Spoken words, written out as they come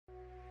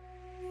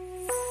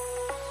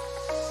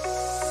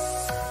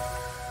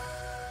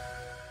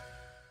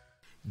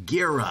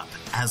Gear up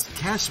as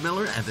Cash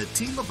Miller and a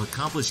team of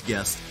accomplished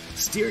guests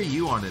steer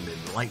you on an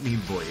enlightening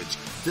voyage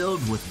filled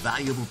with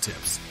valuable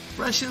tips,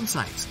 fresh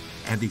insights,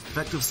 and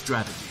effective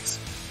strategies.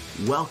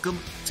 Welcome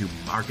to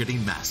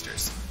Marketing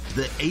Masters,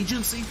 the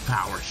Agency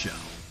Power Show.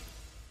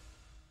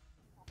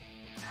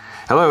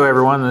 Hello,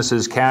 everyone. This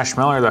is Cash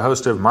Miller, the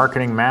host of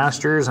Marketing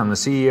Masters. I'm the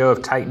CEO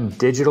of Titan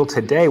Digital.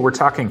 Today, we're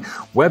talking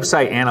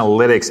website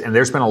analytics, and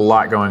there's been a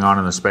lot going on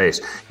in the space.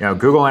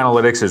 Google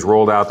Analytics has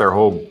rolled out their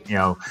whole,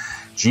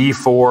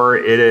 G4.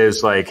 It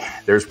is like,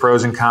 there's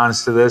pros and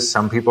cons to this.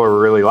 Some people are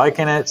really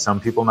liking it. Some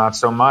people not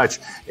so much.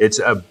 It's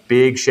a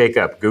big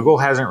shakeup. Google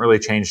hasn't really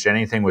changed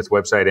anything with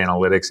website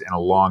analytics in a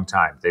long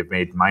time. They've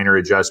made minor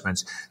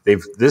adjustments.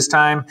 This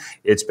time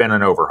it's been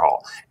an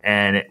overhaul,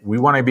 and we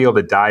want to be able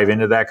to dive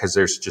into that because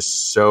there's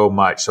just so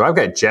much. So I've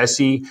got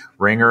Jesse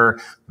Ringer,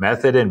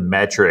 Method and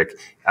Metric.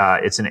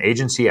 It's an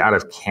agency out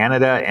of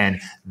Canada,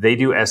 and they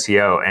do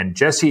SEO. And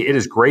Jesse, it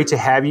is great to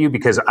have you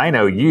because I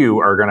know you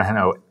are going to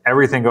know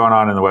everything going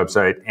on in the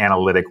website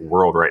analytic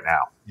world right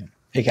now.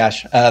 Hey,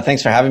 Cash.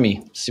 Thanks for having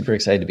me. Super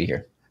excited to be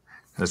here.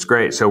 That's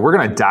great. So we're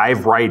going to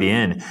dive right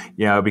in,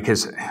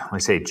 because like I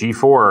say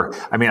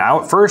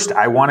G4. First,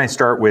 I want to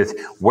start with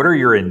what are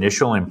your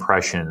initial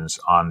impressions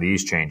on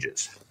these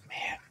changes?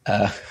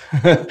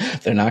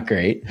 They're not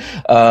great.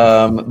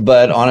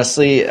 But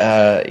honestly,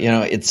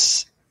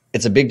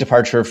 it's a big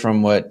departure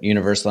from what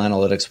Universal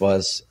Analytics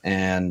was.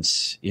 And,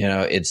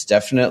 it's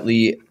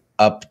definitely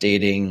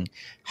updating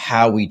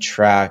how we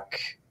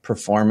track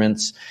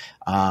performance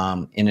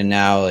in a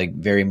now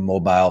very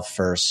mobile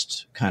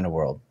first kind of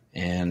world.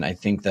 And I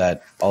think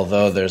that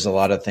although there's a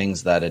lot of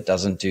things that it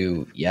doesn't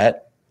do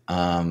yet,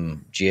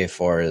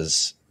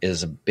 GA4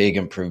 is a big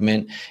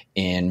improvement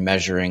in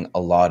measuring a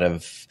lot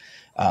of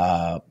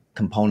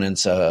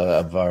components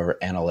of our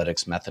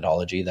analytics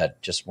methodology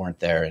that just weren't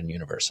there in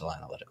Universal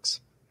Analytics.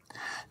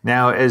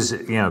 Now, as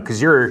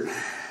because you're,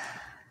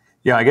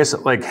 I guess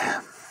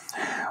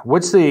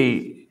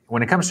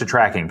when it comes to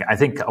tracking, I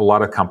think a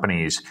lot of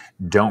companies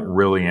don't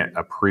really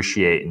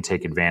appreciate and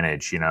take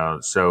advantage,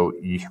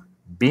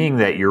 being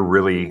that you're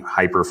really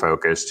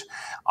hyper-focused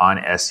on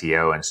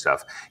SEO and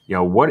stuff,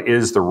 what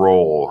is the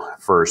role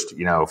first,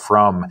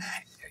 from,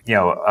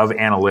 of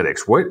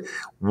analytics?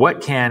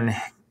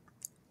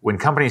 When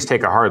companies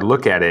take a hard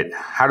look at it,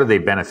 how do they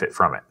benefit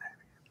from it?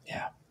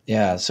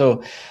 Yeah.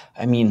 So,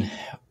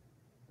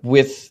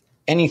 with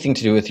anything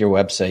to do with your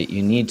website,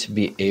 you need to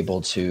be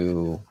able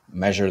to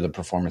measure the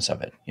performance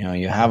of it.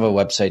 You have a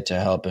website to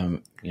help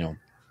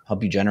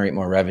help you generate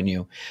more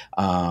revenue,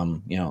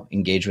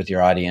 engage with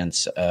your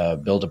audience,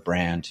 build a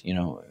brand. A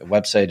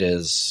website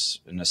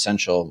is an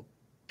essential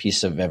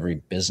piece of every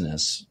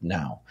business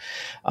now.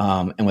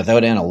 And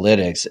without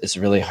analytics, it's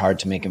really hard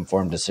to make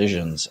informed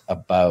decisions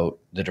about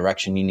the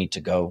direction you need to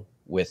go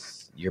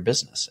with your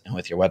business and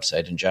with your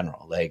website in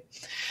general. Like,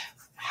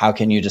 how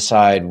can you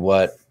decide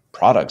what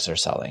products are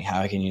selling?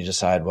 How can you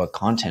decide what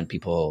content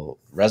people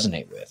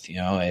resonate with?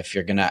 If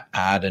you're going to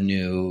add a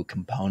new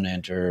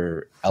component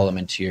or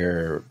element to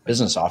your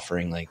business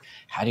offering,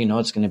 how do you know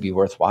it's going to be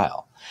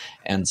worthwhile?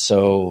 And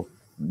so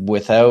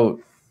without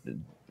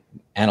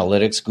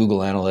analytics, Google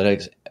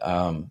Analytics,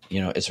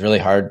 it's really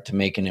hard to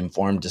make an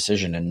informed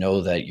decision and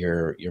know that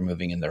you're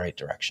moving in the right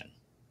direction.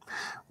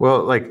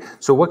 Well,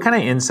 so what kind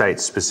of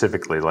insights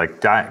specifically,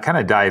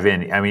 dive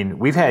in?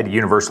 We've had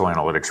Universal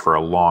Analytics for a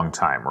long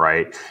time,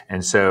 right?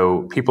 And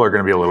so people are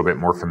going to be a little bit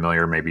more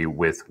familiar maybe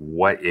with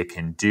what it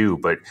can do,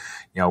 but,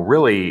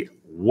 really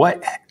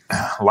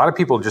a lot of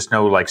people just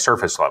know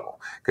surface level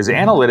because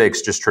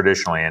analytics just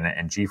traditionally,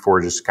 and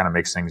G4 just kind of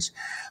makes things,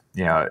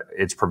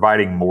 it's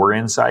providing more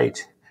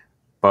insight,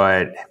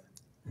 but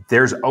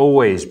there's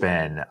always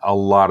been a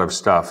lot of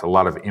stuff, a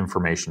lot of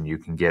information you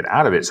can get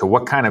out of it. So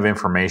what kind of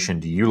information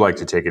do you like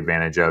to take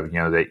advantage of,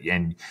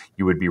 and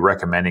you would be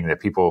recommending that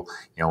people,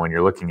 when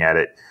you're looking at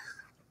it,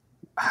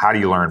 how do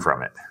you learn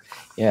from it?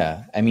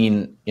 Yeah.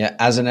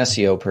 As an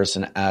SEO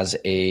person, as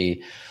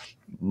a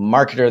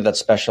marketer that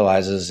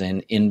specializes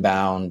in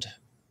inbound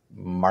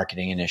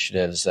marketing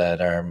initiatives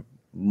that are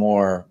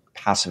more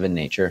passive in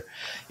nature,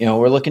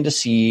 we're looking to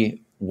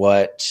see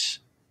what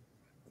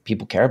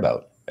people care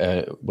about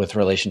with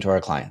relation to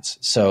our clients.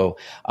 So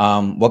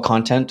what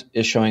content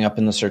is showing up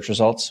in the search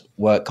results?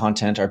 What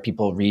content are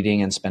people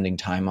reading and spending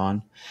time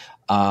on?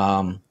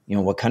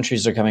 What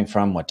countries they're coming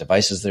from, what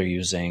devices they're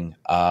using,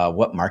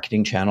 what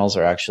marketing channels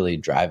are actually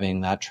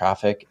driving that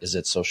traffic? Is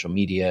it social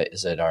media?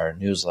 Is it our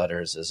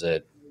newsletters? Is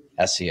it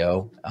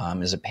SEO?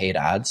 Is it paid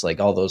ads?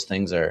 All those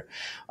things are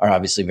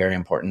obviously very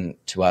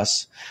important to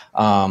us.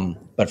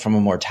 But from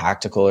a more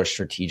tactical or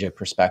strategic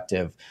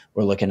perspective,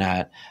 we're looking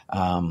at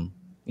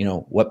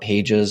what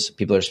pages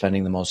people are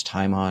spending the most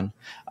time on,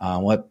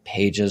 what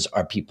pages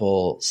are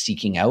people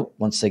seeking out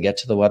once they get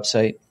to the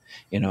website.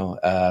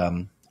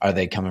 Are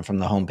they coming from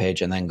the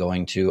homepage and then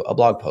going to a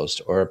blog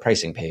post or a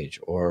pricing page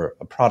or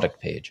a product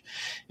page?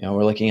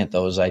 We're looking at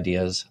those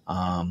ideas.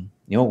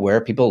 Where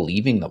are people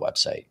leaving the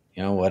website?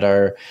 What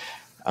are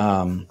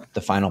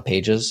the final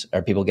pages?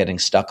 Are people getting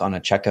stuck on a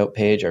checkout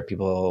page? Are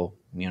people,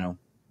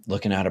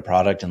 looking at a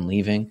product and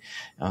leaving?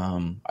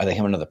 Are they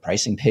coming to the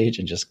pricing page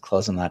and just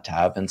closing that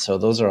tab? And so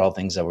those are all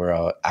things that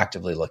we're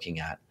actively looking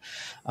at.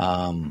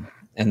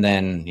 And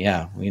then,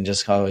 we can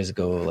just always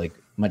go like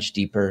much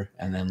deeper,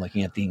 and then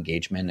looking at the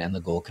engagement and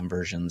the goal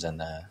conversions and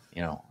the,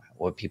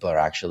 what people are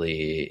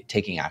actually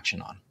taking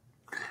action on.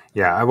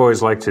 Yeah, I've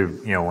always liked to,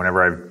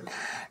 whenever I've,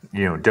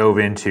 dove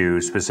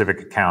into specific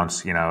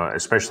accounts,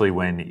 especially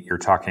when you're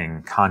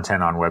talking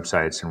content on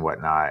websites and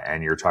whatnot,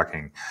 and you're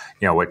talking,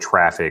 what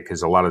traffic,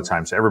 because a lot of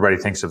times everybody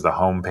thinks of the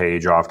home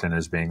page often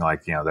as being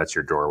like, that's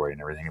your doorway and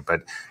everything.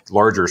 But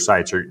larger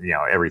sites are,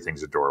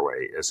 everything's a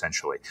doorway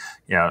essentially.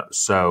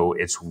 So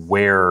it's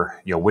where,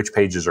 which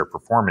pages are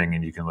performing,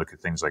 and you can look at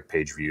things like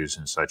page views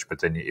and such. But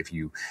then if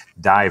you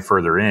dive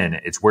further in,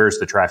 it's where's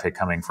the traffic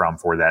coming from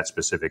for that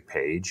specific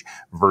page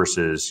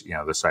versus,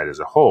 the site as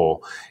a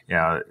whole.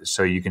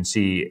 So you can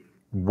see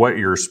what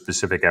your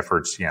specific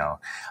efforts,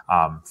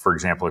 for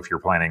example, if you're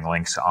planning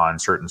links on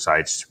certain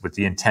sites with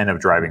the intent of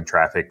driving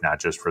traffic, not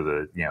just for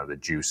the, the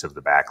juice of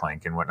the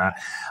backlink and whatnot,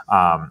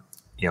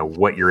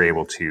 what you're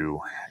able to,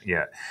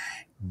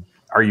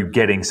 are you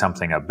getting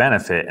something of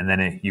benefit? And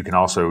then you can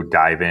also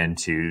dive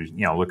into,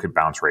 look at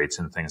bounce rates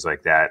and things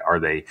like that.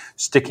 Are they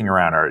sticking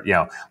around? Or,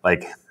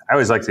 I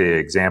always like the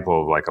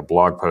example of like a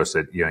blog post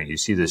that, you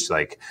see this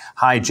like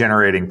high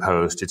generating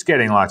post. It's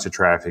getting lots of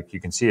traffic. You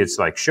can see it's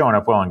like showing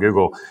up well on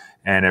Google,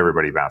 and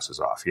everybody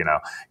bounces off,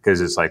 because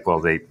it's like, well,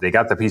 they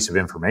got the piece of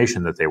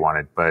information that they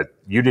wanted, but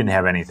you didn't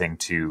have anything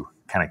to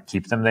kind of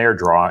keep them there,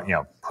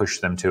 push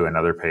them to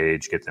another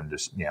page, get them to,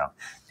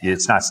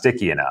 it's not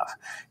sticky enough,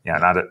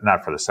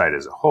 not for the site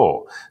as a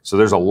whole. So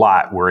there's a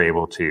lot we're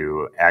able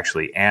to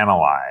actually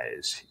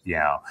analyze,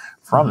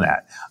 from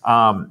that.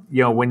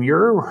 When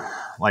you're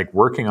like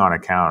working on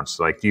accounts,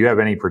 like, do you have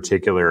any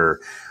particular,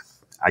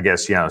 I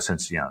guess,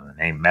 since, the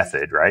name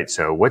Method, right?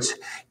 So what's,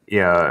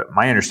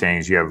 my understanding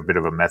is you have a bit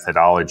of a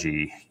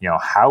methodology,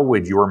 how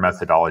would your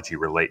methodology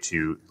relate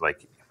to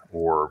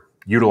or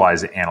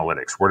utilize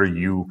analytics? What are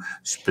you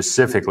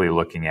specifically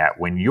looking at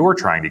when you're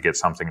trying to get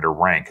something to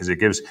rank? Because it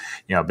gives,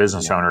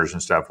 business owners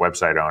and stuff,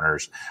 website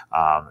owners,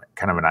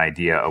 kind of an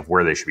idea of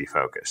where they should be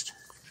focused.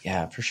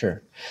 Yeah, for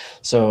sure.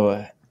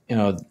 So,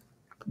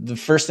 the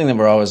first thing that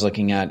we're always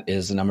looking at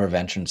is the number of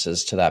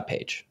entrances to that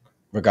page,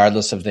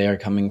 regardless if they are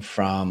coming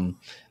from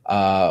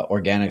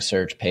organic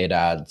search, paid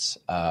ads,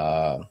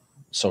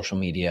 social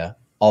media,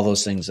 all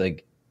those things.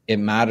 Like, it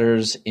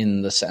matters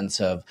in the sense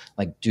of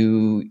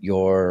do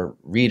your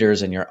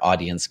readers and your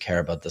audience care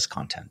about this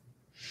content?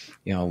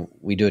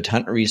 We do a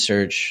ton of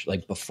research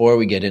before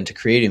we get into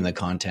creating the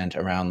content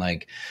around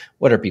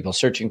what are people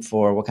searching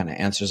for? What kind of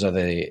answers are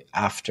they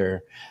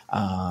after?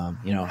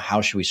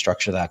 How should we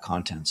structure that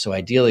content? So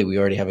ideally, we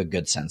already have a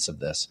good sense of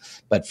this.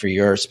 But for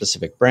your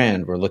specific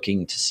brand, we're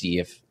looking to see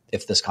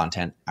if this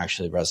content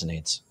actually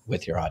resonates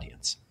with your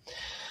audience.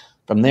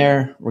 From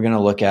there, we're going to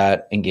look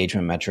at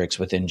engagement metrics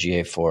within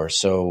GA4.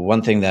 So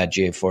one thing that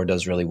GA4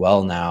 does really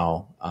well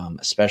now,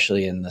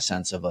 especially in the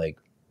sense of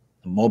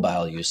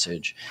mobile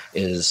usage,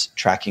 is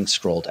tracking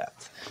scroll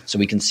depth. So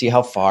we can see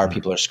how far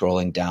people are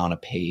scrolling down a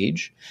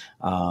page,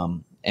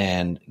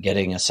 and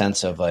getting a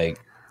sense of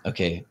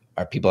okay,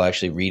 are people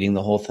actually reading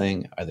the whole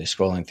thing? Are they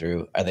scrolling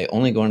through? Are they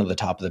only going to the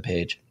top of the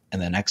page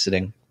and then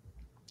exiting?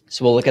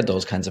 So we'll look at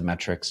those kinds of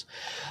metrics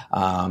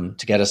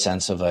to get a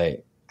sense of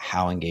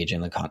how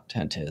engaging the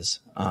content is.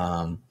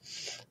 And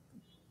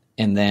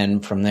then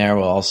from there,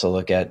 we'll also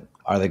look at,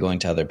 are they going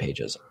to other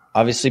pages?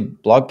 Obviously,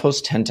 blog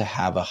posts tend to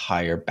have a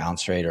higher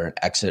bounce rate or an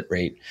exit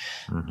rate,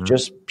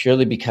 just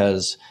purely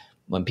because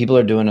when people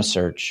are doing a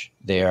search,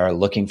 they are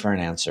looking for an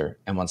answer.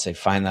 And once they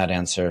find that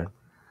answer,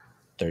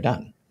 they're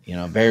done.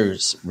 Very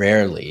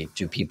rarely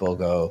do people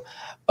go,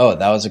 oh,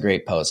 that was a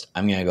great post,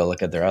 I'm going to go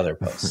look at their other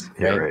posts.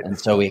 Right? And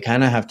so we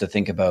kind of have to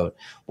think about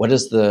what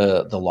is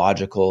the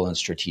logical and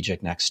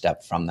strategic next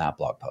step from that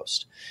blog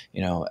post.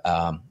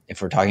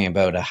 If we're talking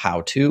about a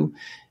how-to,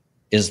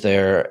 is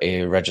there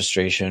a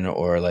registration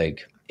or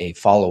a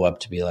follow-up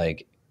to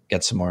be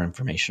get some more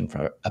information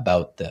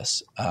about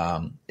this?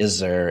 Is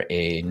there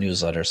a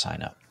newsletter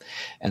sign up?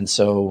 And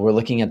so we're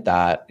looking at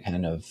that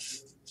kind of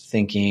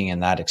thinking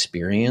and that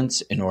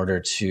experience in order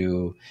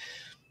to,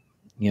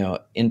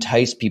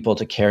 entice people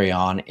to carry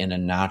on in a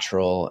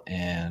natural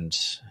and,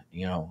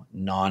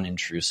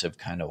 non-intrusive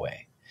kind of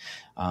way.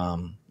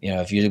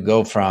 If you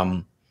go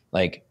from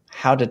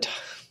how to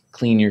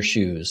clean your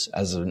shoes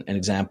as an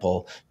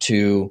example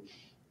to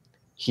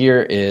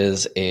here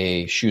is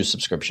a shoe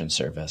subscription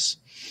service,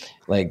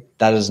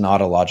 that is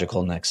not a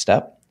logical next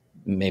step.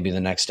 Maybe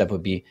the next step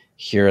would be,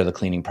 here are the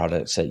cleaning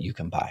products that you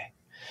can buy.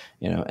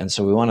 And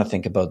so we want to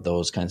think about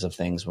those kinds of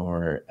things when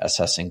we're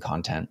assessing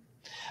content.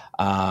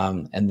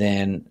 And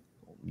then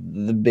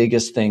the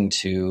biggest thing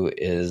too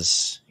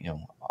is,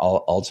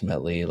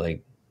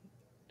 ultimately,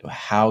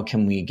 how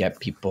can we get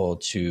people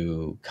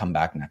to come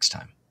back next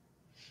time?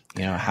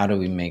 How do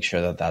we make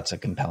sure that that's a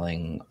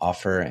compelling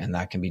offer? And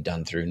that can be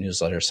done through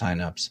newsletter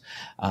signups,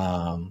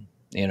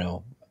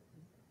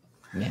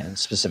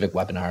 specific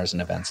webinars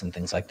and events and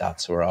things like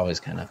that. So we're always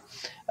kind of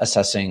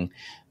assessing,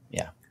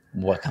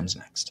 what comes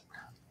next.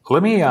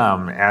 Let me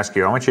ask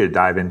you, I want you to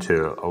dive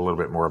into a little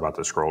bit more about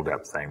the scroll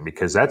depth thing,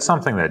 because that's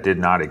something that did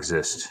not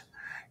exist,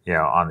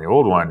 on the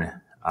old one.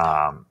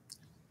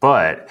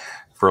 But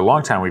for a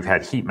long time, we've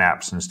had heat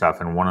maps and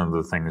stuff. And one of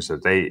the things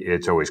that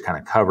it's always kind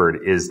of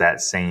covered is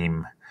that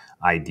same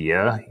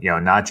idea,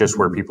 not just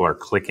where people are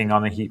clicking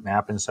on the heat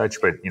map and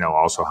such, but,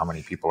 also how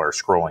many people are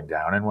scrolling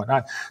down and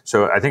whatnot.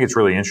 So I think it's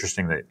really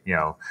interesting that,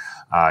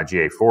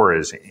 GA4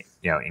 is,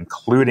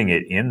 including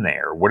it in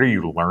there. What are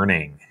you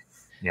learning,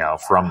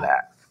 from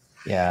that?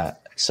 Yeah.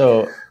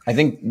 So I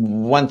think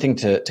one thing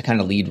to kind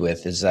of lead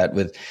with is that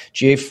with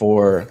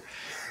GA4,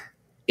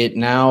 it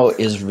now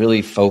is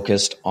really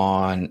focused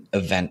on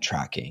event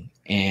tracking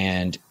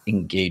and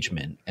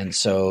engagement. And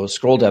so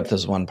scroll depth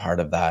is one part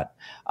of that,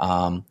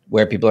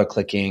 where people are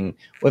clicking,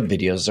 what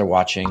videos they're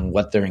watching,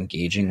 what they're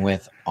engaging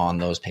with on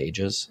those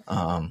pages,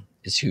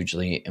 is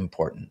hugely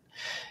important.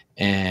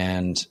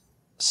 And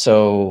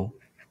so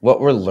what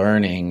we're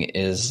learning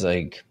is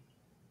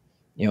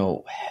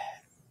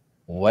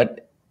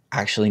what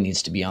actually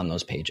needs to be on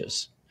those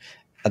pages.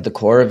 At the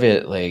core of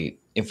it,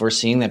 if we're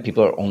seeing that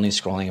people are only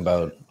scrolling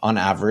about, on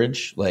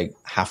average,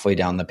 halfway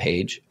down the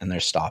page and they're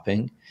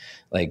stopping,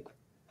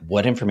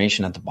 what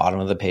information at the bottom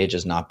of the page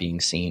is not being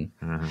seen?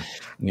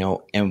 Mm-hmm.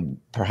 And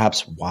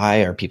perhaps why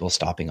are people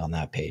stopping on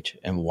that page,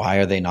 and why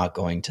are they not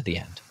going to the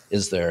end?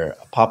 Is there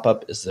a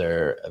pop-up? Is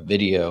there a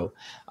video?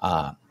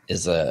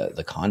 Is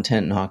the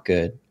content not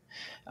good?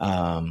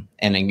 And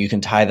then you can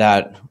tie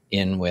that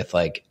in with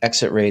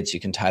exit rates. You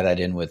can tie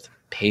that in with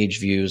page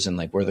views and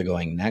where they're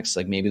going next.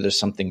 Maybe there's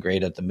something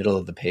great at the middle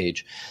of the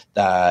page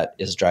that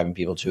is driving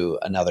people to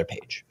another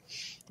page,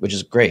 which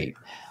is great.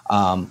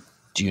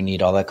 Do you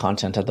need all that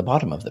content at the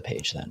bottom of the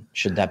page then?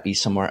 Should that be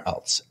somewhere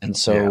else? And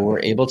so we're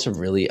able to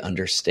really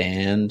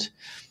understand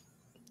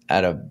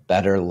at a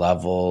better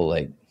level,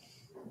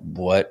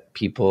 what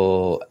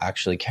people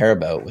actually care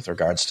about with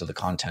regards to the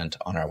content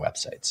on our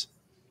websites.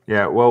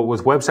 Yeah, well,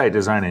 with website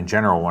design in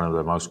general, one of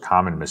the most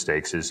common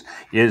mistakes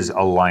is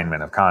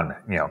alignment of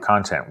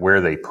content, where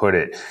they put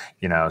it.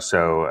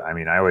 So I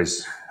mean, I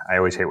always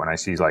hate when I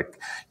see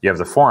you have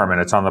the form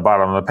and it's on the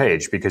bottom of the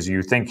page, because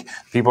you think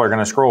people are going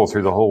to scroll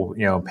through the whole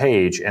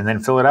page and then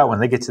fill it out when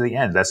they get to the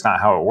end. That's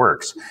not how it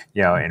works,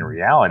 in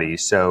reality.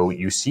 So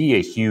you see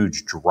a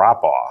huge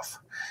drop off,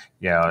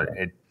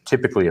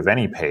 typically of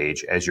any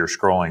page as you're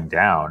scrolling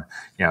down.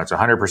 It's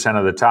 100%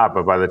 of the top,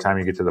 but by the time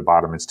you get to the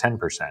bottom, it's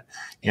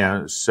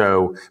 10%.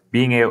 So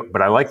being able,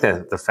 but I like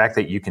the fact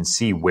that you can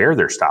see where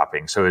they're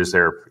stopping. So is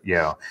there,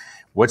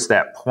 what's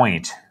that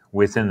point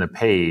within the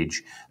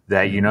page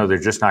that they're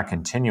just not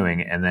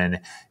continuing, and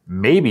then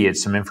maybe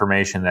it's some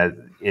information that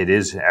it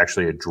is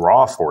actually a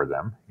draw for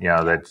them,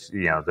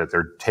 that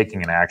they're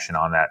taking an action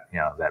on that,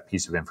 that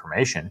piece of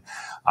information.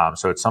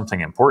 So it's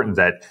something important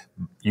that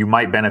you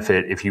might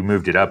benefit if you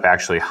moved it up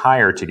actually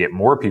higher to get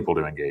more people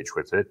to engage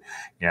with it,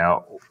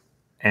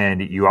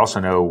 and you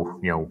also know,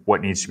 what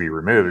needs to be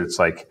removed.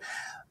 It's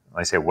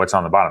I say, what's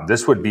on the bottom.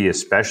 This would be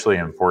especially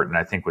important,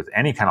 I think, with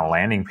any kind of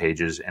landing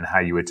pages and how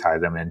you would tie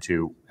them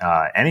into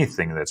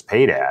anything that's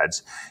paid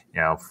ads,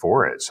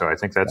 for it. So I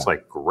think that's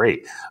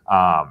great.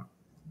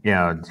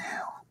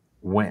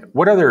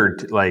 What other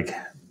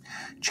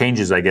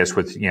changes, I guess,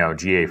 with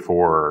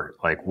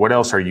GA4? What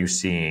else are you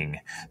seeing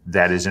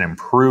that is an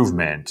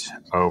improvement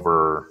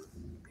over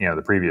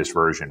the previous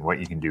version?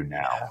 What you can do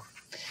now?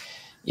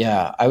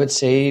 Yeah, I would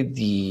say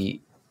the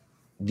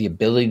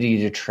ability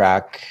to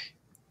track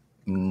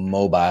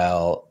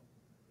mobile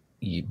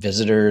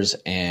visitors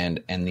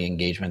and the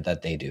engagement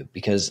that they do,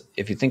 because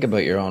if you think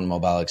about your own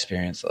mobile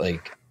experience,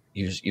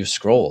 you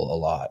scroll a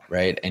lot,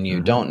 right? And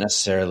you don't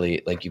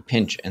necessarily you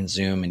pinch and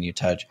zoom and you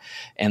touch,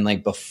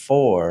 and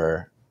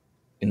before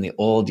in the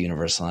old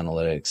Universal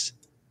Analytics,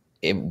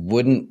 it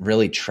wouldn't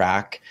really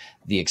track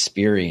the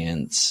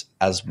experience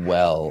as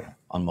well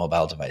on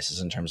mobile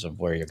devices in terms of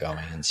where you're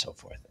going and so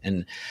forth.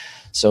 And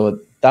so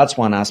that's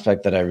one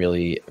aspect that I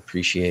really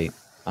appreciate.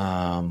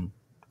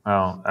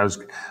 Well, I was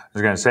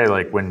going to say,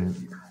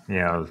 when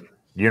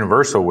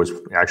Universal was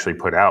actually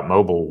put out,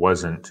 mobile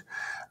wasn't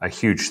a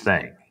huge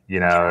thing,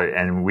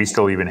 and we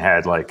still even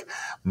had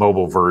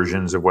mobile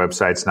versions of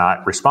websites,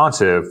 not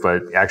responsive,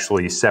 but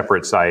actually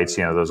separate sites,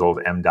 those old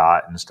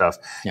MDOT and stuff,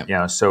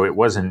 yep. So it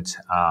wasn't,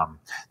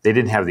 they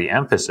didn't have the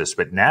emphasis.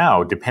 But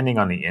now, depending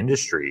on the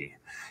industry,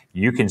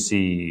 you can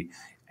see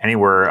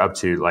anywhere up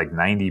to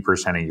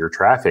 90% of your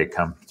traffic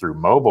come through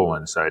mobile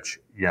and such,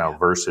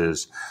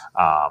 versus,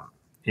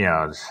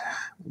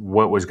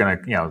 what was going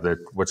to,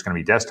 what's going to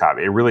be desktop.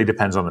 It really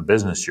depends on the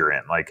business you're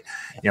in.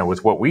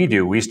 With what we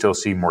do, we still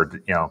see more,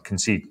 can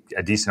see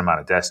a decent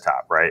amount of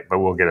desktop, right? But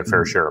we'll get a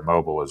fair share of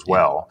mobile as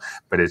well.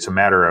 But it's a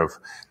matter of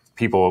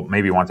people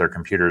maybe want their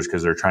computers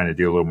because they're trying to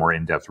do a little more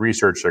in-depth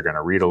research. They're going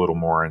to read a little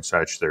more and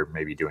such. They're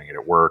maybe doing it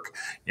at work,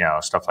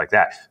 stuff like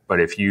that.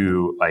 But if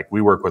you,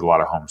 we work with a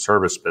lot of home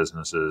service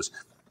businesses.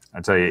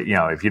 I tell you,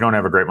 if you don't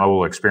have a great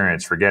mobile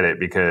experience, forget it,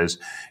 because,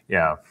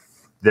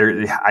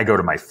 I go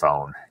to my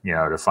phone,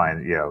 to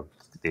find, the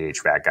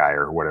HVAC guy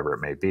or whatever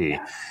it may be.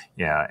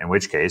 In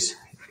which case,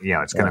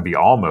 it's going to be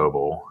all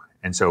mobile.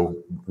 And so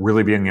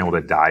really being able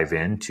to dive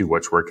into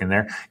what's working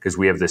there, because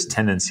we have this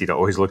tendency to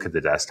always look at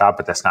the desktop,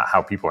 but that's not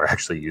how people are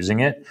actually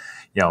using it.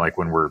 Like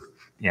when we're,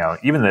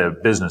 even the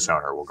business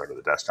owner will go to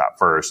the desktop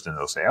first and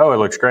they'll say, oh, it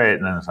looks great.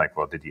 And then it's like,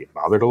 well, did you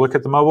bother to look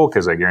at the mobile?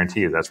 Because I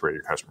guarantee you that's where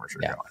your customers are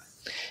going.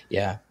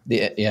 Yeah.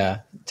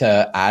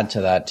 To add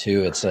to that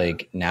too, it's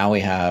like now we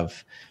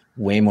have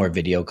way more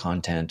video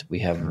content. We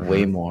have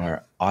way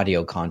more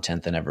audio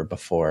content than ever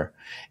before.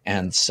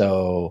 And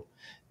so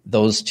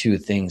those two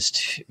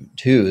things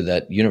too,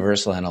 that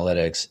Universal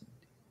Analytics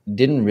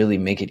didn't really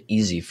make it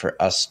easy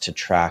for us to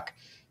track,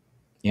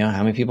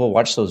 how many people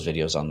watch those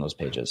videos on those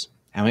pages,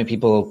 how many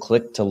people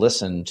click to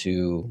listen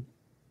to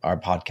our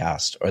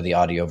podcast or the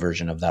audio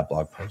version of that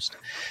blog post.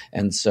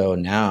 And so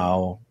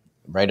now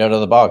right out of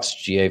the box,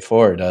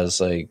 GA4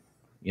 does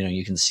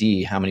you can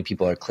see how many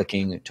people are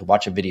clicking to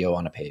watch a video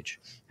on a page,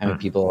 how many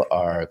people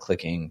are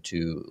clicking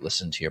to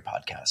listen to your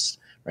podcast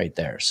right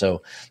there.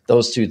 So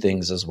those two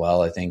things as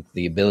well, I think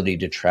the ability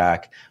to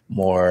track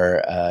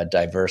more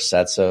diverse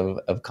sets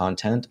of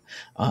content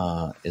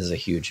is a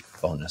huge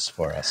bonus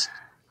for us.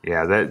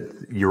 Yeah,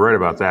 that you're right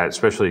about that,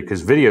 especially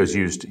because video is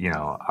used,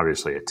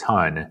 obviously a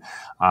ton,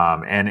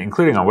 and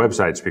including on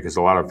websites, because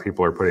a lot of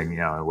people are putting,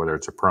 whether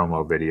it's a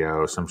promo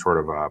video, some sort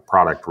of a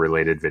product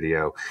related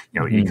video,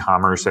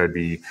 e-commerce, that would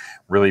be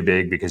really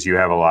big because you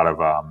have a lot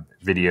of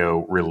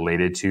video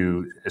related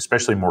to,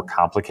 especially more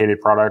complicated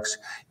products,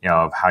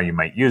 of how you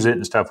might use it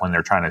and stuff when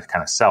they're trying to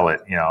kind of sell it,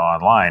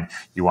 online.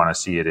 You want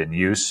to see it in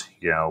use,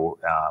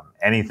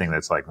 anything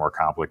that's like more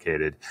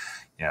complicated.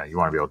 You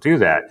want to be able to do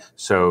that.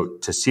 So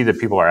to see that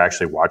people are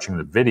actually watching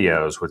the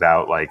videos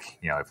without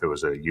if it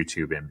was a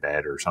YouTube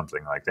embed or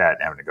something like that,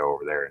 and having to go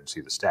over there and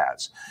see the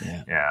stats.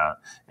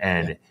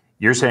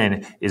 You're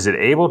saying, is it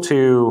able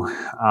to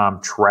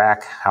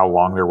track how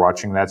long they're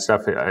watching that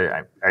stuff?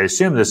 I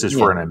assume this is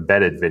for an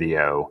embedded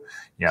video.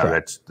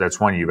 That's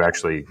one you've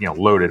actually,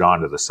 loaded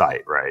onto the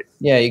site, right?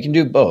 Yeah, you can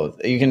do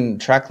both. You can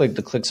track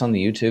the clicks on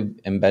the YouTube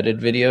embedded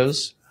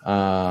videos.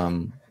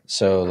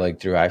 So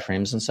through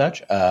iframes and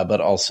such, but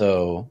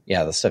also,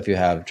 the stuff you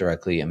have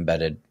directly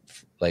embedded,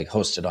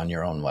 hosted on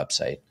your own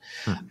website.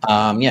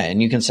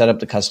 And you can set up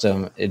the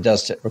custom. It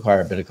does require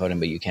a bit of coding,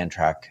 but you can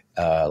track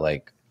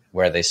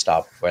where they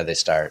stop, where they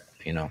start,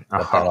 what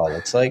that all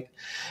looks like.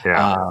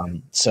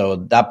 So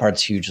that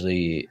part's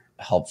hugely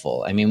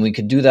helpful. I mean, we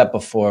could do that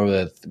before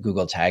with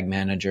Google Tag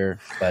Manager,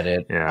 but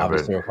it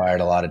obviously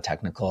required a lot of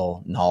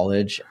technical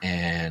knowledge,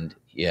 and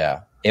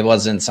it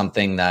wasn't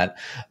something that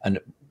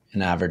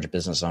an average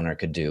business owner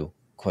could do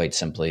quite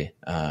simply.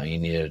 You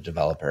needed a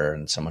developer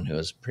and someone who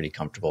was pretty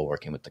comfortable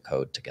working with the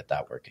code to get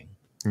that working.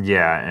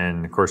 Yeah,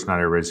 and of course, not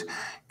everybody's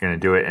going to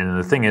do it. And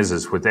the thing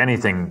is with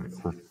anything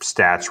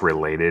stats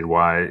related,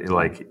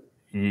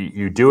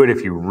 you do it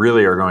if you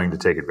really are going to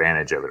take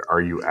advantage of it.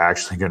 Are you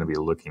actually going to be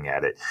looking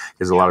at it?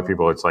 Because a lot of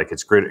people,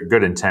 it's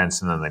good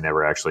intents, and then they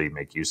never actually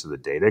make use of the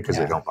data because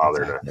they don't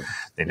bother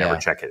they never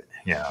check it.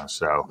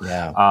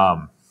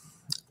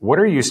 What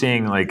are you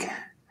seeing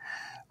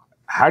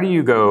how do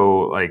you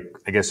go, I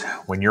guess,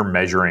 when you're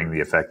measuring the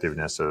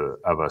effectiveness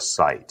of a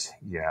site,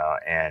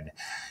 and,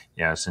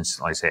 since,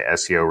 say,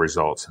 SEO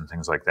results and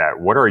things like that,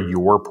 what are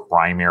your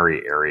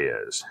primary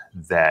areas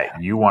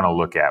that you want to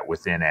look at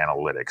within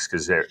analytics?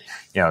 Because,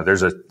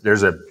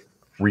 there's a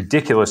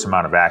ridiculous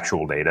amount of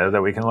actual data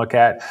that we can look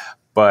at,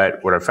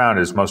 but what I've found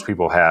is most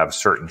people have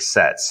certain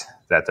sets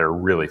that they're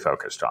really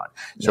focused on.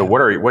 So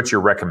what's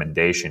your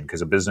recommendation?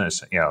 Because a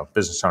business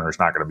owner is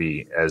not going to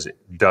be as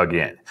dug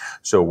in.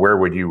 So where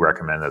would you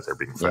recommend that they're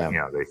being,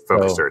 they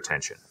focus their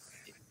attention?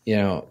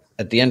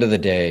 At the end of the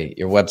day,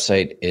 your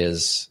website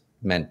is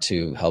meant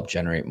to help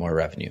generate more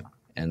revenue.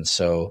 And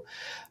so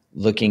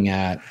looking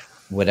at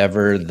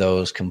whatever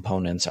those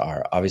components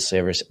are, obviously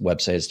every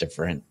website is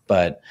different,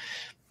 but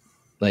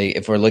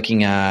if we're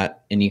looking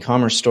at an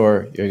e-commerce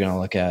store, you're going to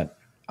look at,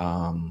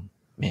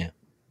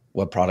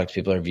 what products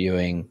people are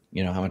viewing,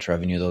 how much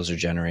revenue those are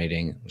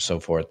generating, so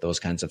forth, those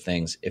kinds of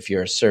things. If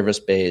you're a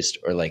service-based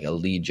or a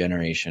lead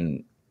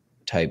generation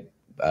type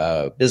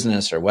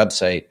business or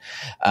website,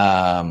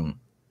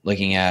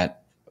 looking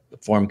at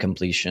form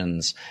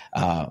completions,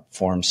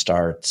 form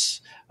starts,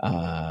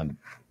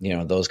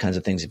 those kinds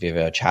of things. If you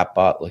have a chat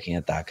bot, looking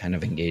at that kind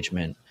of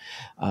engagement.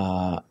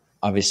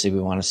 Obviously, we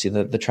want to see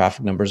that the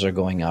traffic numbers are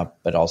going up,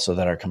 but also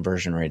that our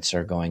conversion rates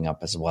are going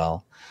up as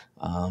well.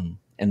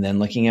 And then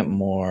looking at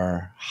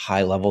more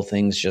high level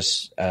things,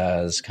 just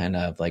as kind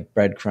of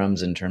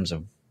breadcrumbs in terms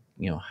of,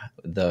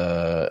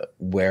 the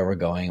where we're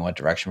going, what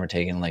direction we're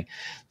taking,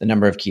 the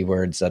number of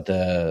keywords that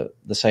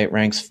the site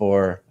ranks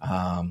for,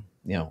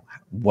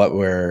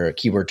 what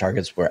keyword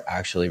targets we're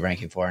actually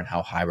ranking for and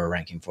how high we're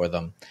ranking for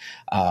them,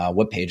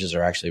 what pages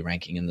are actually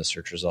ranking in the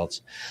search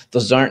results.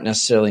 Those aren't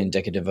necessarily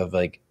indicative of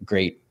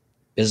great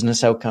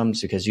business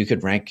outcomes, because you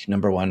could rank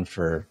number one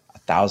for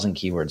 1,000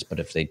 keywords, but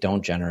if they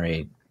don't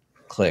generate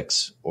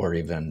clicks or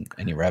even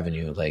any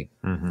revenue, they're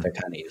kind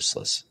of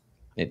useless.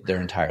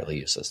 They're entirely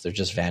useless. They're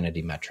just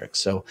vanity metrics.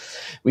 So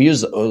we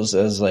use those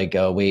as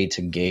a way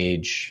to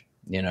gauge,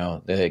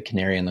 the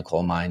canary in the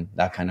coal mine,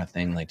 that kind of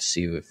thing, like to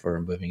see if we're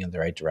moving in the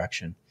right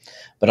direction.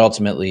 But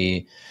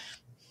ultimately,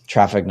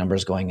 traffic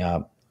numbers going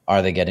up.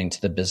 Are they getting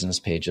to the business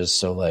pages?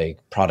 So like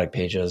product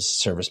pages,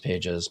 service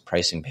pages,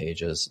 pricing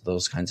pages,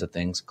 those kinds of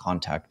things,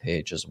 contact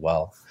page as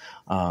well.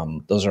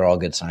 Those are all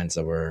good signs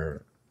that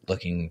we're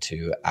looking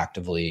to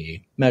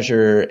actively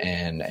measure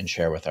and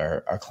share with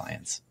our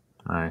clients.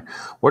 All right.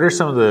 What are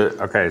some of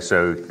the,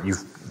 so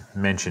you've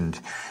mentioned,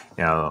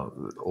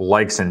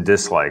 likes and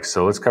dislikes.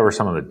 So let's cover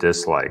some of the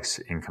dislikes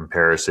in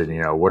comparison.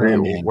 What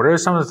are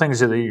some of the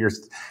things that you're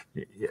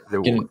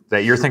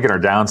thinking are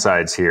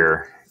downsides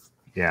here,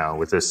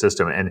 with this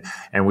system?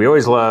 And we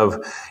always love,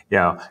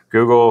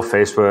 Google,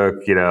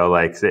 Facebook,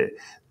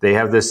 they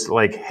have this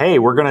like, hey,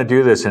 we're going to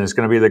do this and it's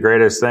going to be the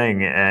greatest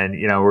thing. And,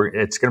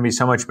 it's going to be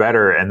so much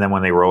better. And then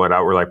when they roll it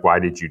out, we're like, why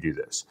did you do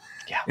this?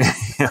 Yeah.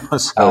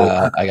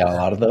 I got a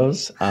lot of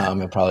those.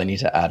 You'll probably need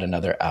to add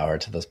another hour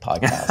to this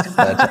podcast.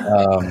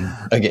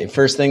 But, okay,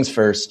 first things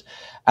first,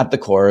 at the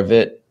core of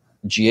it,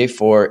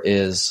 GA4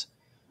 is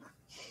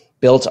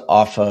built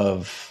off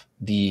of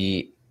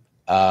the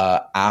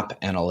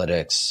app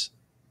analytics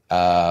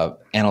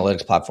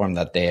platform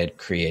that they had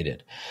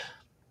created.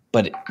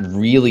 But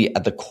really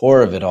at the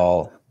core of it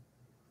all,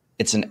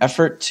 it's an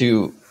effort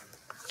to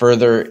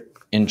further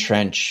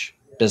entrench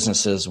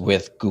businesses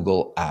with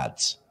Google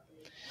Ads,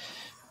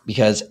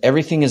 because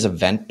everything is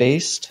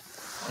event-based.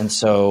 And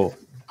so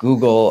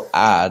Google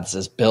Ads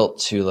is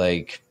built to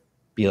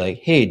be like,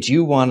 hey, do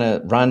you want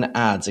to run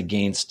ads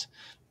against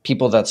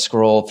people that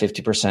scroll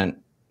 50%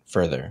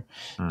 further?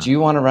 Do you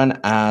want to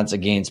run ads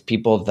against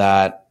people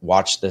that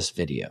watch this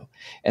video?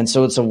 And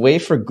so it's a way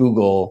for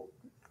Google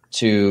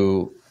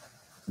to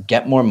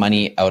get more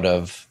money out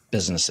of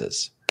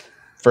businesses,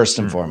 first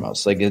and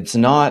foremost. Like, it's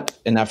not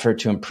an effort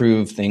to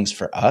improve things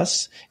for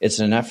us. It's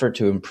an effort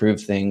to improve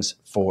things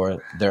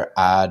for their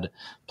ad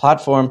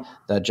platform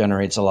that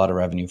generates a lot of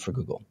revenue for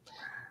Google.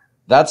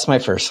 That's my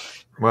first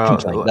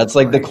complaint. That's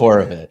like the core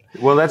of it.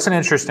 Well, that's an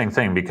interesting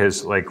thing,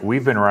 because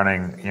we've been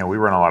running, we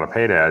run a lot of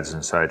paid ads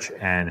and such,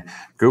 and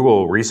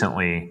Google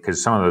recently,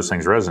 because some of those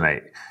things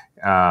resonate,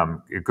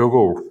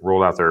 Google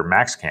rolled out their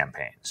Max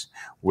campaigns,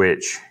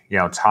 which,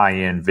 tie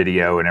in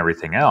video and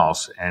everything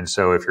else. And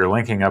so if you're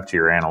linking up to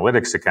your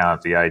analytics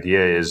account, the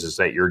idea is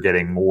that you're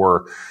getting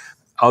more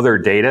other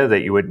data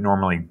that you would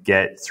normally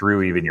get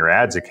through even your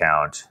ads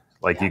account.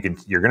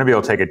 You're going to be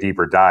able to take a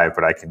deeper dive,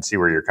 but I can see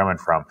where you're coming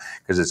from,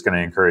 because it's going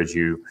to encourage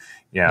you,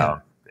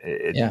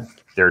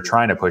 they're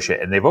trying to push it.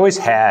 And they've always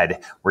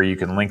had where you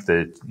can link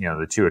the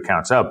two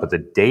accounts up, but the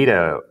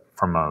data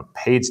from a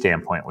paid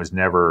standpoint was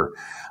never,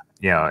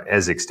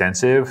 as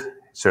extensive.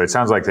 So it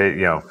sounds like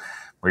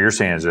what you're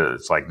saying is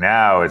it's like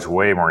now it's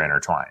way more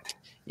intertwined.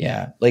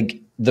 Yeah.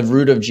 The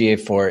root of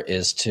GA4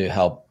 is to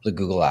help the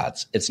Google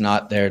Ads. It's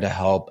not there to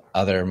help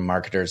other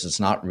marketers. It's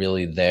not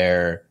really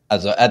there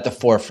at the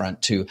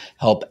forefront to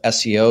help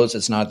SEOs.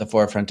 It's not at the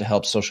forefront to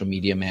help social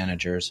media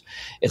managers.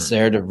 It's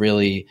there to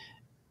really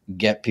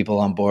get people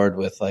on board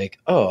with I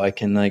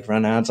can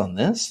run ads on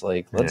this.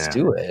 Let's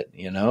do it,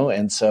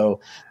 And so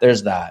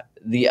there's that.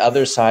 The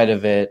other side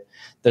of it,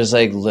 there's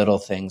little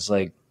things.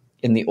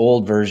 In the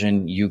old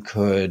version, you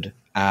could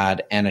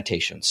add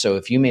annotations. So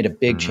if you made a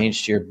big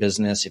change to your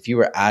business, if you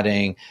were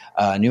adding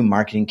a new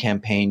marketing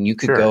campaign, you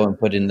could go and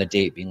put in the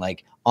date, being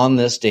like, on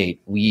this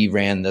date, we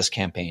ran this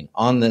campaign.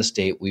 On this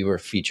date, we were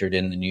featured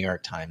in the New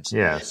York Times.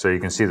 Yeah, so you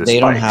can see the They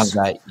spikes. don't have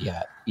that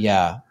yet.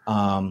 Yeah.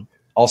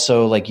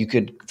 Also, you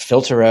could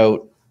filter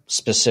out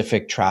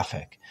specific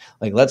traffic.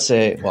 Let's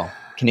say,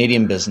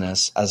 Canadian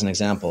business, as an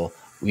example,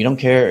 we don't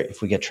care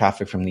if we get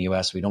traffic from the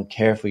US. We don't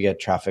care if we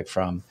get traffic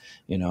from,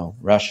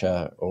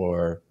 Russia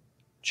or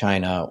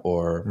China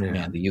or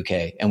the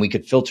UK. And we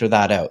could filter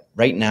that out.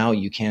 Right now,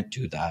 you can't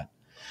do that.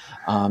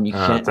 You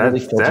can't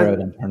really filter out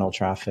internal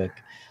traffic.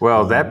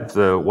 Well,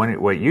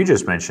 what you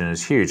just mentioned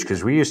is huge,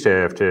 because we used to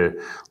have to,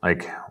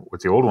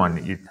 with the old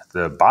one,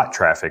 the bot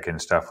traffic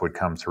and stuff would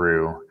come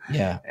through,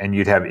 and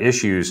you'd have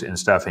issues and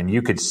stuff, and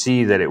you could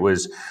see that it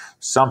was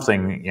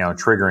something,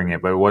 triggering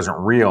it, but it wasn't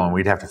real, and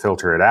we'd have to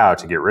filter it out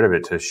to get rid of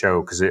it to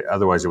show, because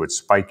otherwise it would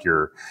spike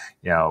your,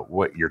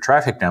 your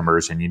traffic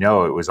numbers, and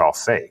it was all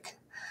fake.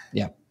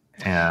 Yeah.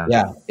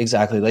 Yeah,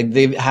 exactly.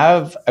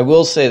 I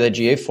will say that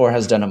GA4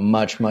 has done a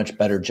much, much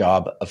better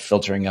job of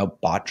filtering out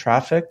bot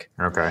traffic.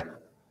 Okay.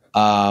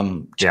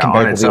 On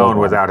its own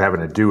without having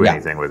to do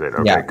anything with it.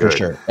 Okay, good. For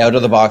sure. Out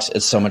of the box,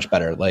 it's so much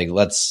better.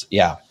 Let's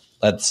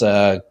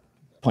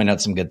point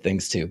out some good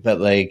things too. But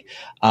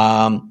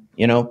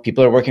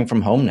people are working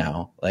from home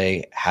now.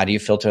 How do you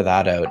filter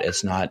that out?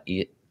 It's not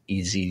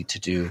easy to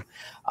do.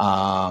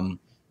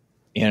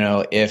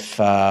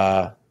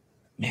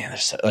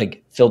 There's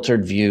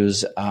filtered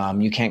views.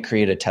 You can't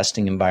create a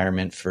testing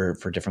environment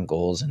for different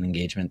goals and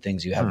engagement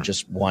things. You have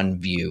just one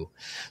view.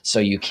 So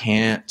you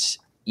can't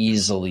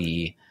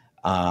easily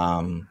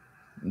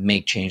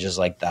make changes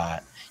like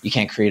that. You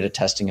can't create a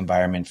testing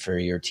environment for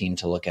your team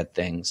to look at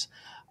things.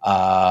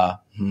 There's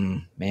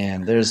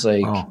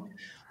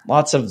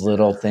lots of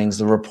little things.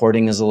 The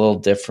reporting is a little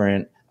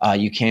different.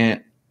 You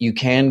can't you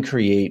can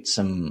create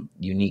some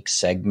unique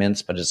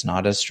segments, but it's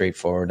not as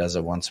straightforward as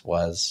it once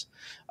was.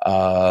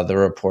 The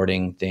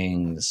reporting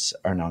things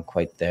are not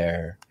quite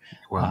there.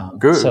 Well,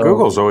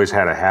 Google's always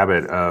had a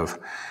habit of,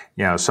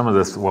 some of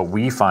the what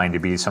we find to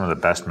be some of the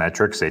best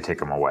metrics, they take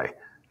them away.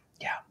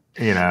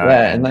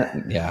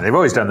 Yeah. They've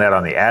always done that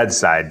on the ad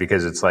side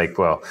because it's like,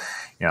 well,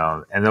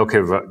 and they'll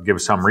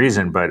give some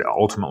reason, but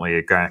ultimately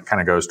it kind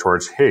of goes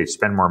towards, hey,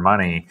 spend more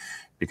money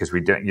because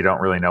you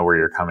don't really know where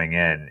you're coming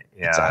in.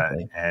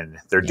 Exactly. And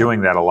they're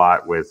doing that a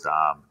lot with,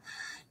 on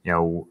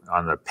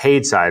the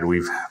paid side,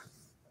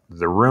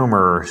 the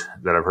rumor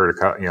that I've heard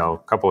a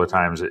couple of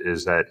times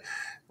is that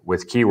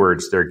with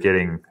keywords, they're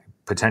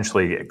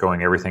potentially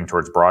going everything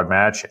towards broad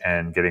match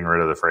and getting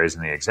rid of the phrase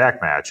and the exact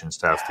match and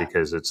stuff,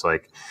 because it's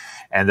like,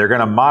 and they're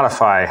going to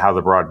modify how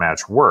the broad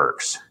match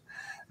works.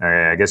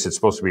 I guess it's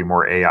supposed to be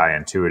more AI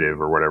intuitive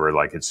or whatever.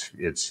 Like so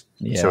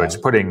it's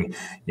putting,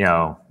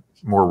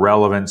 more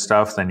relevant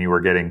stuff than you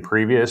were getting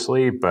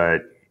previously,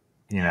 but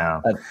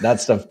that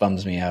stuff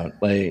bums me out.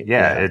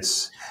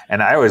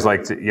 And I always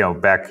like to,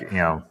 back,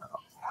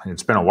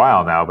 it's been a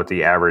while now, but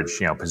the average,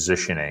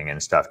 positioning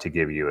and stuff to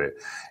give you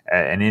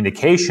an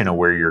indication of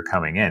where you're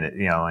coming in,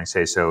 like I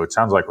say, so it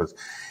sounds like with,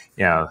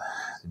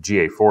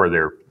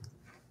 GA4,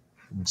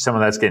 some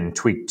of that's getting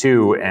tweaked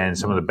too. And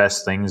some of the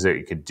best things that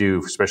you could do,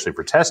 especially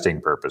for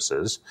testing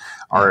purposes,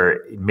 are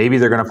maybe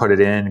they're going to put it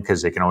in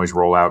because they can always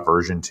roll out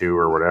version 2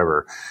 or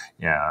whatever.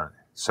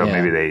 So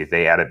maybe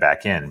they add it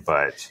back in,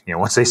 but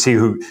once they see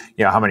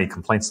how many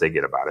complaints they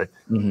get about it.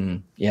 Mm-hmm.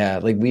 Yeah.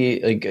 Like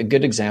a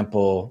good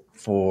example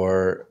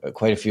for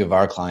quite a few of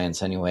our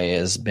clients anyway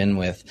has been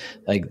with,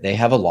 like, they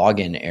have a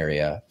login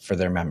area for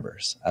their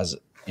members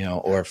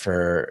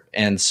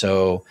and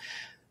so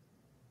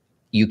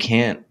you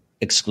can't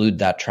exclude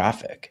that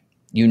traffic.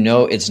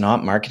 It's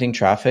not marketing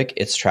traffic.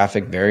 It's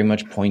traffic very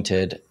much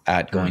pointed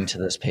at going to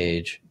this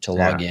page to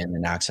log in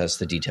and access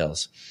the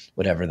details,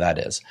 whatever that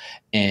is.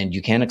 And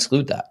you can't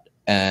exclude that.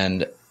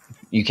 And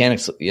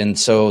and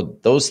so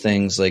those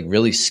things like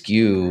really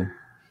skew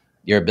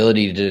your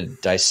ability to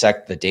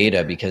dissect the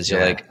data, because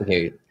you're like,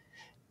 okay,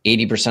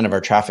 80% of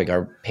our traffic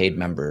are paid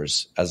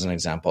members, as an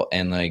example.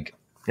 And like,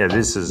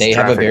 they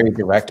have a very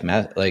direct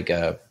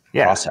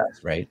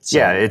process, right?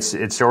 So,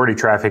 it's already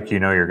traffic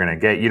you're going to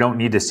get. You don't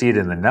need to see it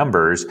in the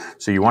numbers,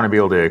 so you want to be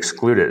able to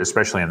exclude it,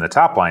 especially in the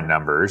top line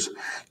numbers.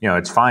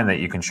 It's fine that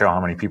you can show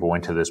how many people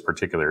went to this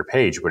particular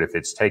page, but if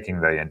it's taking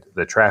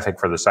the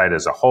traffic for the site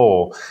as a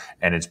whole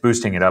and it's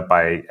boosting it up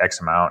by X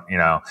amount,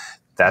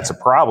 that's a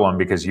problem,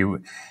 because you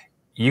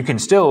can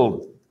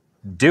still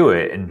do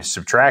it and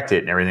subtract it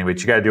and everything, but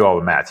you got to do all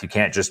the math. You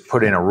can't just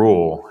put in a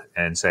rule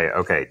and say,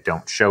 okay,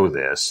 don't show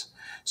this,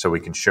 so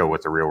we can show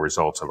what the real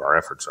results of our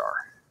efforts are.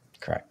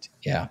 Correct.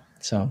 Yeah.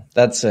 So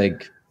that's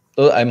like,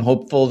 I'm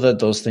hopeful that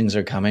those things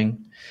are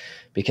coming,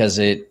 because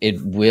it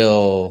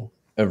will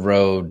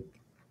erode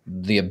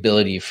the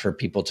ability for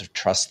people to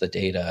trust the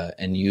data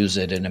and use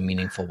it in a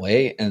meaningful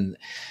way. And,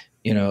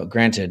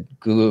 granted,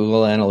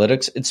 Google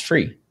Analytics, it's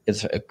free.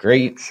 It's a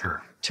great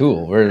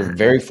tool. We're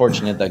very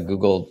fortunate that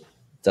Google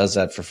does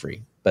that for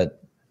free,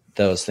 but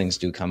those things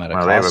do come at a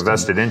cost. They have a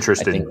vested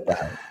interest in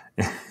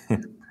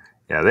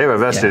Yeah, they have a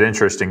vested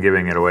interest in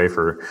giving it away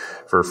for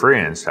free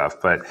and stuff.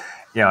 But,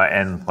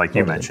 and like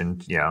you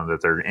mentioned, that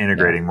they're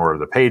integrating more of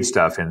the paid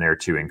stuff in there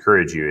to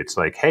encourage you. It's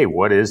like, hey,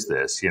 what is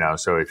this?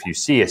 So if you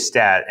see a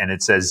stat and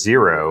it says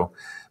 0,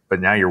 but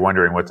now you're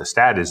wondering what the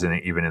stat is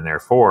even in there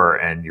for,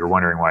 and you're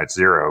wondering why it's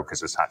 0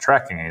 because it's not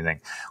tracking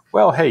anything.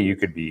 Well, hey, you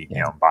could be,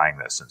 buying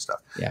this and stuff.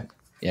 Yeah.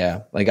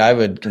 Yeah. Like I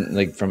would,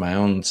 like for my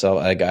own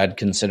self, like I'd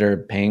consider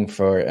paying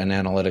for an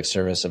analytics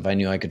service if I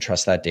knew I could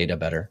trust that data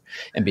better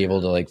and be able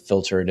to like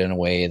filter it in a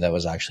way that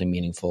was actually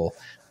meaningful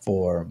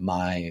for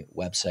my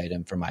website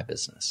and for my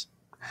business.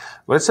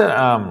 Let's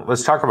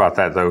talk about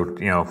that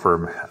though,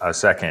 for a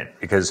second,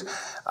 because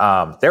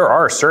there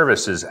are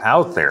services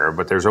out there,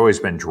 but there's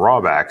always been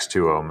drawbacks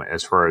to them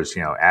as far as,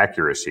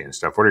 accuracy and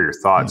stuff. What are your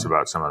thoughts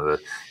about some of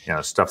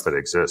the, stuff that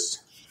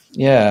exists?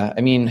 Yeah. I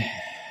mean,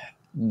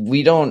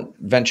 we don't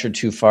venture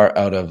too far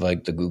out of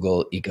like the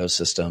Google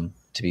ecosystem,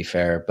 to be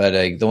fair, but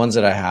like the ones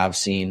that I have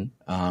seen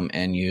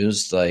and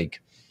used,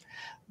 like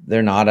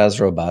they're not as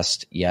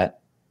robust yet.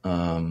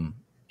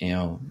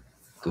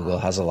 Google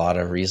has a lot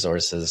of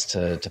resources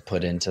to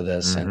put into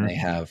this, and they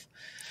have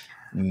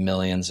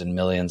millions and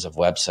millions of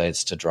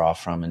websites to draw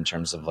from in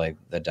terms of like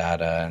the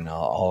data and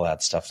all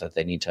that stuff that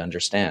they need to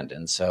understand.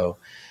 And so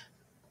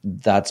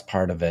that's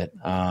part of it.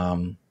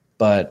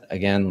 But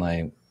again,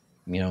 like,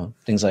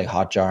 things like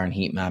Hotjar and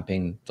heat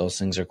mapping, those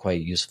things are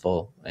quite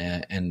useful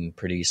and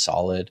pretty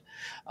solid.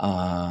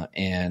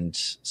 And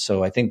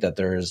so I think that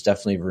there is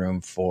definitely room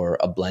for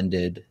a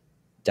blended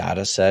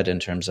data set in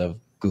terms of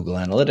Google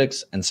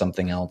Analytics and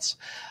something else.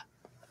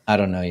 I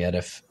don't know yet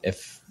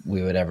if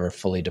we would ever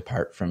fully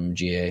depart from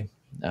GA.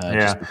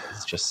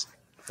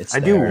 It's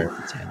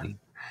handy.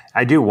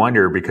 I do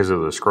wonder, because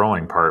of the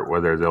scrolling part,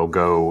 whether they'll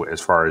go as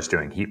far as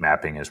doing heat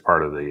mapping as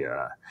part of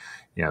the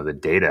the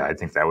data. I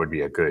think that would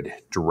be a good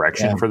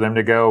direction for them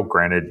to go.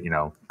 Granted,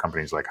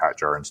 companies like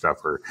Hotjar and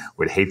stuff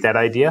would hate that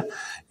idea.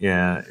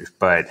 Yeah,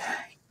 but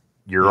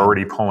you're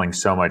already pulling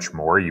so much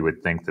more. You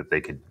would think that they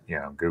could,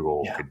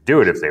 Google could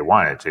do it if they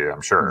wanted to,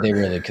 I'm sure. They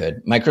really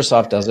could.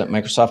 Microsoft does it.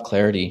 Microsoft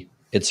Clarity,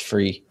 it's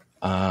free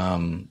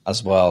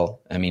as well.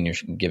 I mean, you're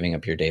giving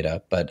up your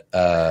data, but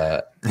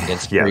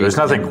it's free. There's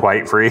nothing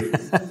quite free.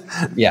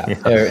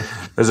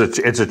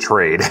 It's a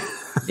trade.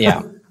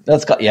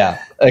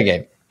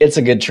 Okay. It's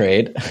a good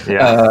trade.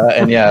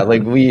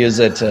 And we use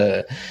it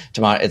to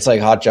it's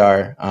like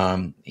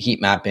Hotjar,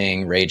 heat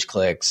mapping, rage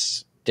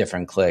clicks,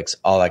 different clicks,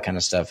 all that kind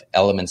of stuff,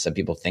 elements that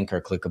people think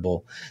are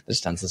clickable. There's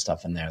tons of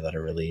stuff in there that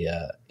are really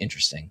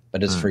interesting,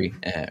 but it's free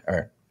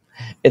or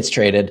it's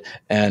traded,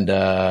 and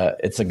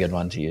it's a good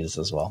one to use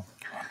as well.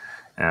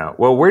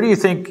 Well, where do you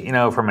think,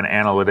 from an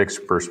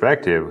analytics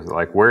perspective,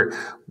 like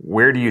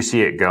where do you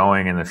see it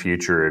going in the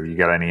future? Have you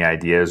got any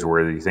ideas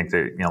where you think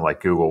that,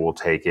 like Google will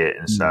take it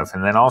and stuff?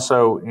 And then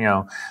also,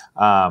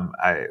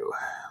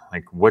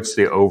 what's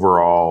the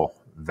overall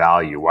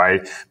value? Why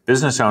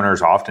business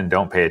owners often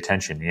don't pay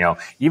attention.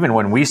 Even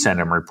when we send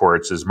them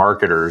reports as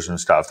marketers and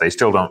stuff, they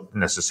still don't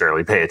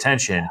necessarily pay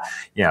attention.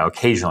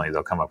 Occasionally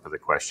they'll come up with a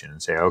question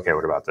and say, okay,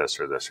 what about this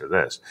or this or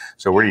this?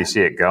 So where do you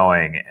see it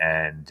going,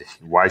 and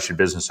why should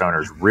business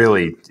owners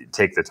really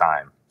take the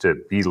time to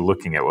be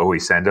looking at what we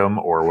send them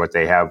or what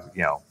they have,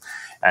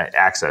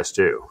 access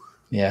to?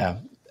 Yeah.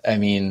 I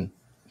mean,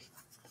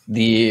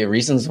 the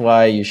reasons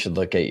why you should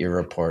look at your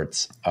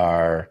reports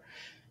are,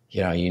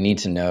 you need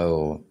to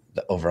know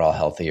the overall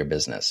health of your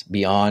business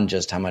beyond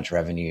just how much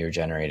revenue you're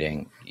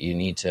generating. You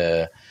need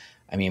to,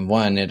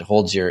 one, it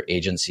holds your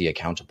agency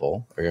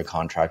accountable or your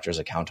contractors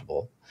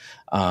accountable.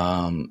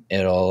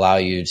 It'll allow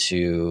you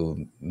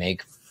to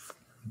make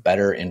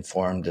better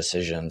informed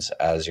decisions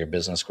as your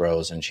business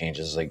grows and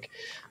changes. Like,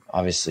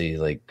 obviously,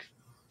 like,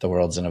 the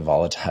world's in a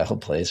volatile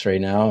place right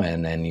now.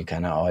 And then you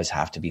kind of always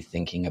have to be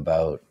thinking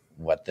about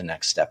what the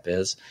next step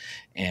is.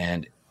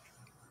 And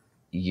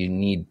you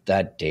need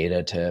that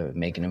data to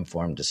make an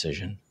informed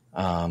decision.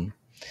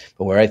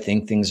 But where I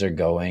think things are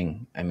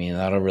going,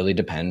 that'll really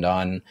depend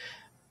on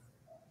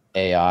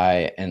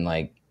AI and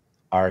like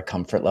our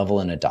comfort level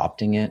in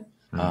adopting it.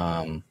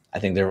 I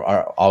think there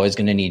are always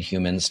going to need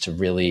humans to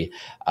really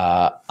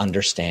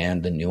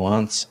understand the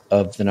nuance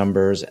of the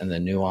numbers and the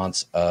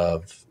nuance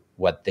of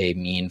what they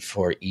mean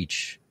for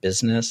each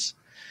business.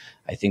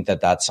 I think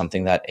that that's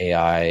something that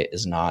AI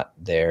is not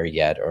there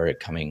yet or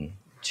coming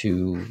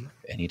to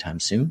anytime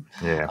soon.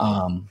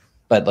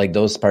 But like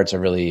those parts are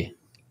really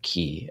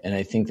key. And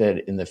I think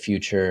that in the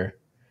future,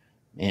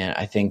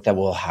 I think that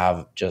we'll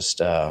have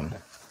just,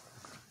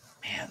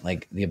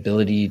 like the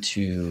ability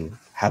to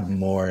have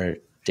more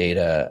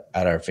data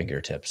at our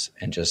fingertips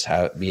and just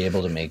be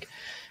able to make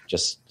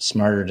just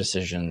smarter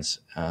decisions.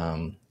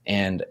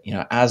 And,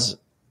 as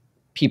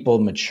people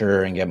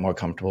mature and get more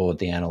comfortable with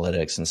the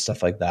analytics and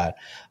stuff like that,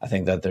 I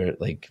think that they're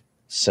like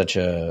such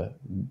a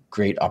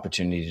great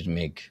opportunity to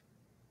make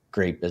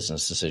great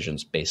business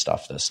decisions based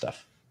off this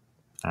stuff.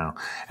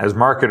 As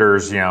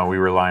marketers, we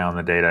rely on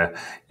the data,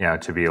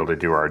 to be able to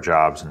do our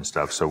jobs and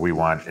stuff. So we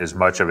want as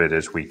much of it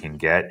as we can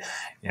get,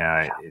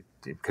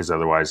 because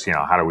otherwise,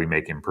 how do we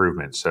make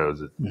improvements?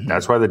 So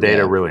that's why the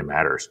data really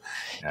matters.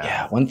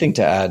 One thing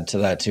to add to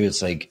that too,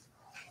 it's like,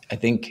 I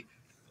think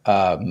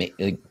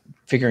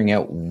figuring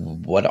out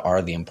what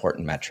are the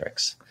important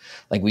metrics.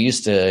 Like, we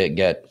used to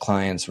get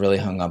clients really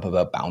hung up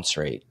about bounce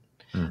rate.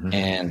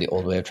 And the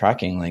old way of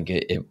tracking, like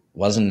it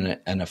wasn't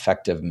an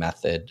effective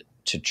method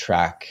to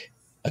track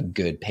a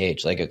good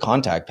page. Like a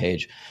contact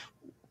page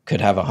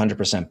could have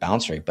 100%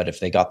 bounce rate, but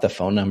if they got the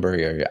phone number or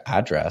your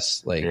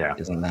address,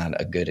 isn't that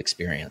a good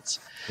experience?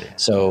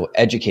 So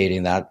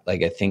educating that,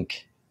 like, I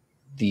think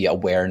the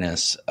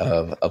awareness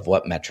of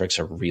what metrics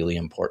are really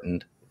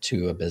important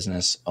to a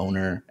business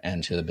owner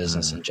and to the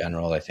business in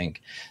general, I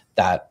think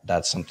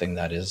that's something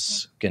that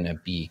is going to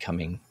be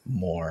becoming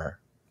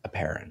more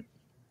apparent.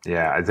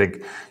 Yeah, I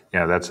think,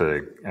 that's a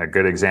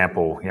good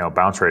example.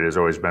 Bounce rate has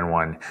always been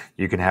one.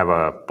 You can have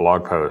a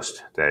blog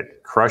post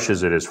that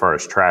crushes it as far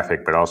as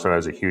traffic, but also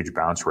has a huge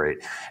bounce rate.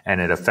 And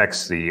it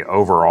affects the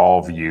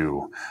overall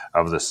view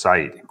of the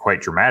site quite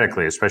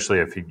dramatically, especially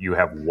if you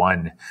have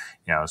one,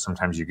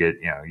 sometimes you get,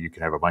 you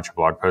can have a bunch of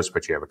blog posts,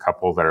 but you have a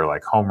couple that are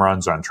like home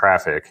runs on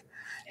traffic,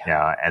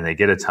 and they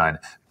get a ton,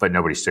 but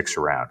nobody sticks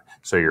around.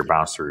 So your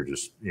bounce through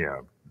just,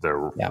 the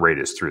rate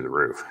is through the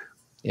roof.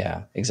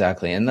 Yeah,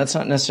 exactly. And that's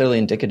not necessarily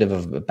indicative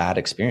of a bad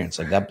experience.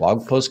 Like, that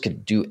blog post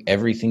could do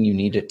everything you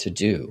need it to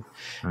do.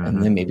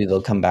 And then maybe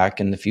they'll come back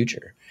in the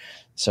future.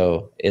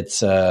 So it's,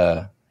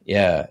 so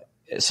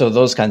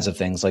those kinds of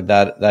things, like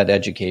that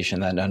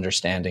education, that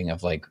understanding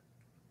of like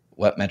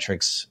what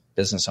metrics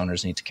business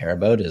owners need to care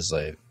about is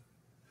like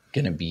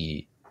going to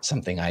be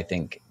something I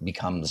think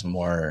becomes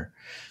more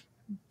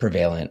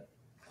prevalent,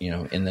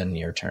 in the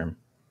near term.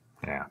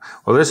 Yeah.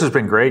 Well, this has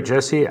been great,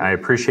 Jesse. I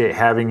appreciate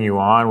having you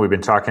on. We've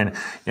been talking,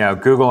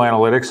 Google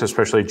Analytics,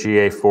 especially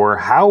GA4.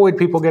 How would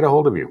people get a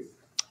hold of you?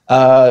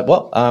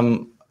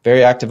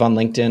 very active on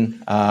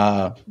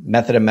LinkedIn.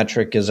 Method and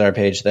Metric is our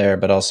page there,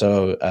 but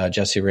also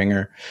Jesse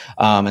Ringer.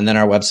 And then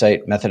our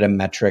website,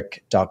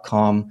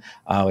 methodandmetric.com.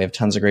 We have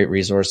tons of great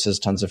resources,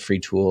 tons of free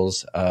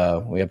tools.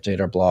 We update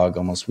our blog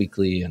almost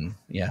weekly, and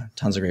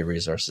tons of great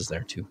resources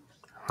there too.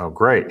 Oh,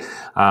 great.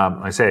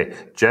 I say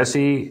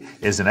Jesse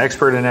is an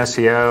expert in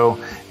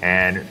SEO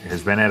and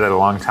has been at it a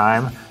long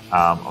time,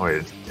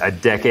 a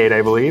decade,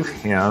 I believe.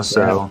 I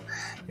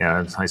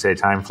say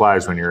time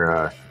flies when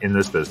you're in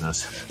this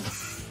business.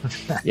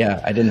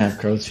 Yeah, I didn't have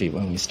crow's feet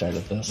when we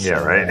started this. Yeah,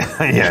 so, right.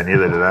 Yeah,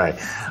 neither did I.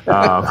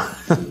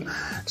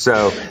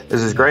 So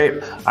this is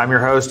great. I'm your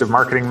host of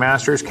Marketing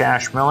Masters,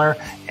 Cash Miller,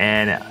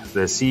 and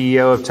the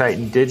CEO of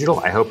Titan Digital.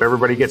 I hope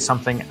everybody gets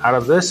something out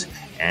of this,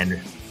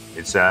 and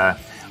it's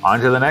on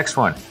to the next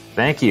one.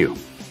 Thank you.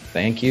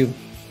 Thank you.